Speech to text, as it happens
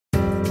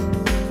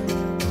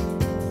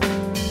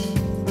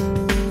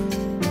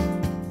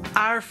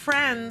Our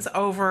friends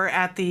over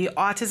at the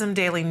Autism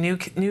Daily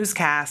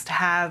newscast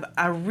have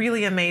a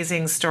really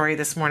amazing story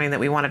this morning that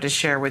we wanted to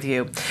share with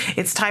you.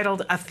 It's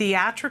titled "A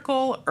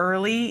Theatrical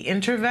Early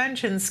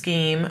Intervention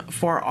Scheme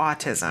for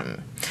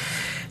Autism."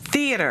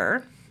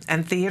 Theater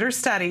and theater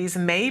studies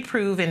may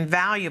prove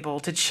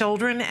invaluable to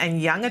children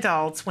and young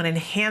adults when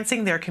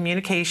enhancing their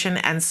communication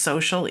and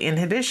social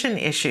inhibition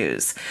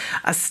issues.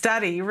 A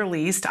study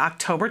released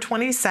October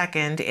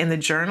 22nd in the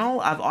Journal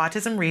of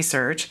Autism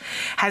Research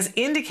has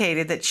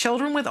indicated that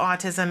children with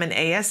autism and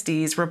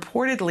ASDs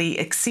reportedly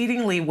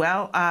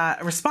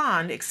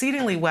respond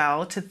exceedingly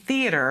well to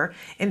theater,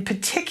 in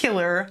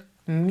particular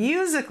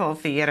musical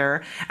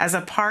theater, as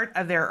a part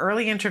of their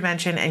early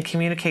intervention and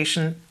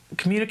communicational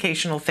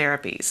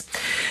therapies.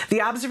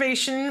 The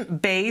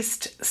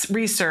observation-based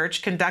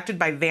research conducted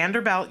by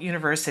Vanderbilt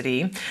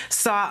University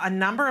saw a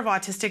number of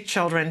autistic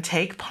children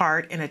take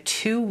part in a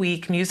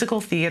 2-week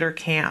musical theater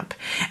camp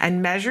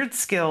and measured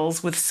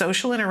skills with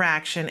social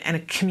interaction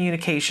and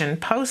communication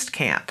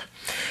post-camp.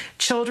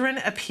 Children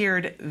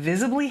appeared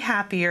visibly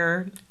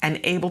happier and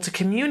able to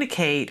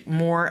communicate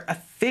more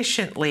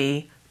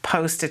efficiently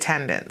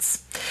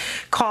post-attendance.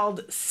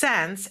 Called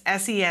SENSE,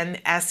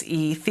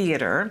 S-E-N-S-E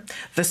Theater,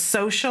 the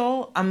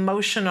Social,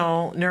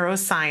 Emotional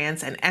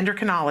Neuroscience and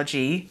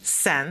Endocrinology,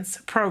 SENSE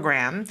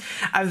program,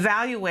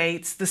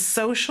 evaluates the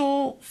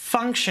social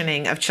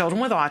functioning of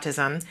children with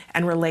autism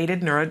and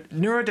related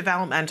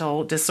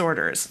neurodevelopmental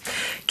disorders.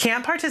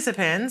 Camp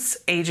participants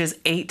ages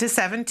 8 to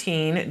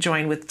 17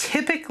 join with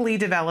typically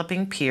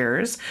developing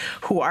peers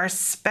who are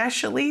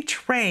specially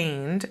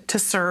trained to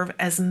serve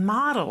as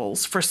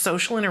models for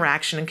social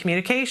interaction and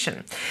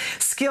communication,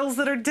 skills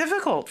that are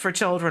difficult for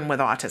children with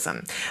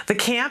autism. The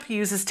camp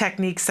uses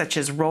techniques such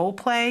as role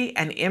play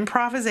and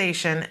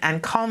improvisation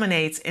and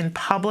culminates in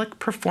public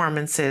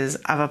performances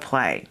of a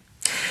play.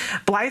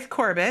 Blythe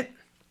Corbett,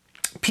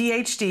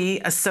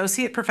 PhD,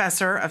 Associate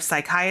Professor of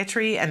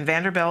Psychiatry and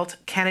Vanderbilt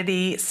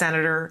Kennedy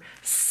Center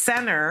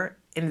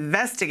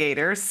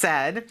investigator,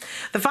 said,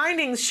 "The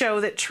findings show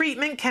that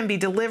treatment can be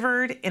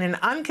delivered in an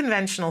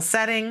unconventional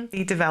setting,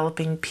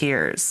 developing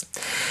peers.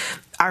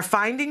 Our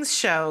findings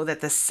show that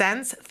the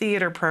SENSE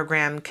Theater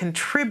program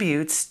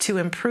contributes to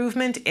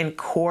improvement in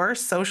core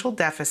social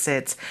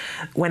deficits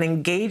when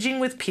engaging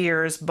with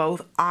peers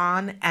both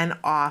on and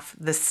off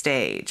the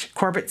stage."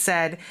 Corbett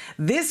said,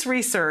 "This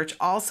research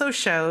also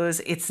shows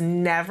it's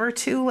never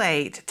too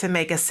late to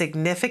make a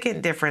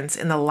significant difference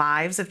in the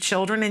lives of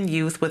children and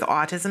youth with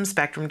autism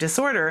spectrum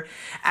disorder,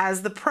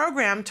 as the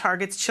program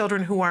targets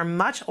children who are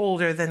much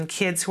older than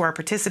kids who are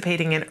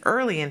participating in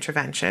early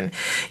intervention,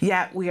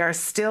 yet we are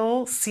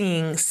still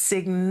seeing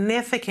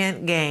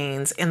significant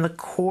gains in the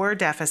core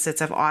deficits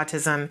of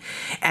autism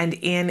and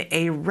in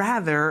a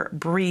rather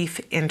brief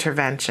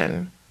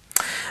intervention."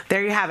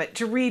 There you have it.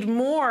 To read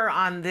more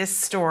on this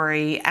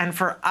story and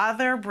for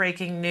other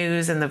breaking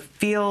news in the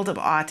field of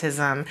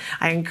autism,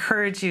 I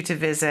encourage you to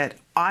visit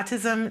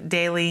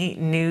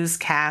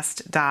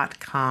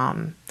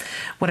autismdailynewscast.com.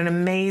 What an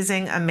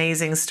amazing,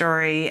 amazing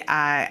story.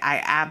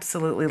 I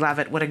absolutely love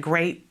it. What a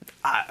great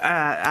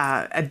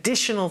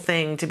additional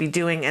thing to be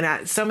doing.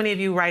 And so many of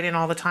you write in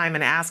all the time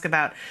and ask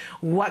about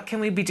what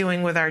can we be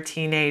doing with our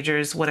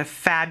teenagers. What a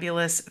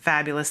fabulous,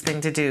 fabulous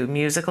thing to do.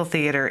 Musical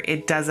theater,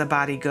 it does a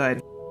body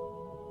good.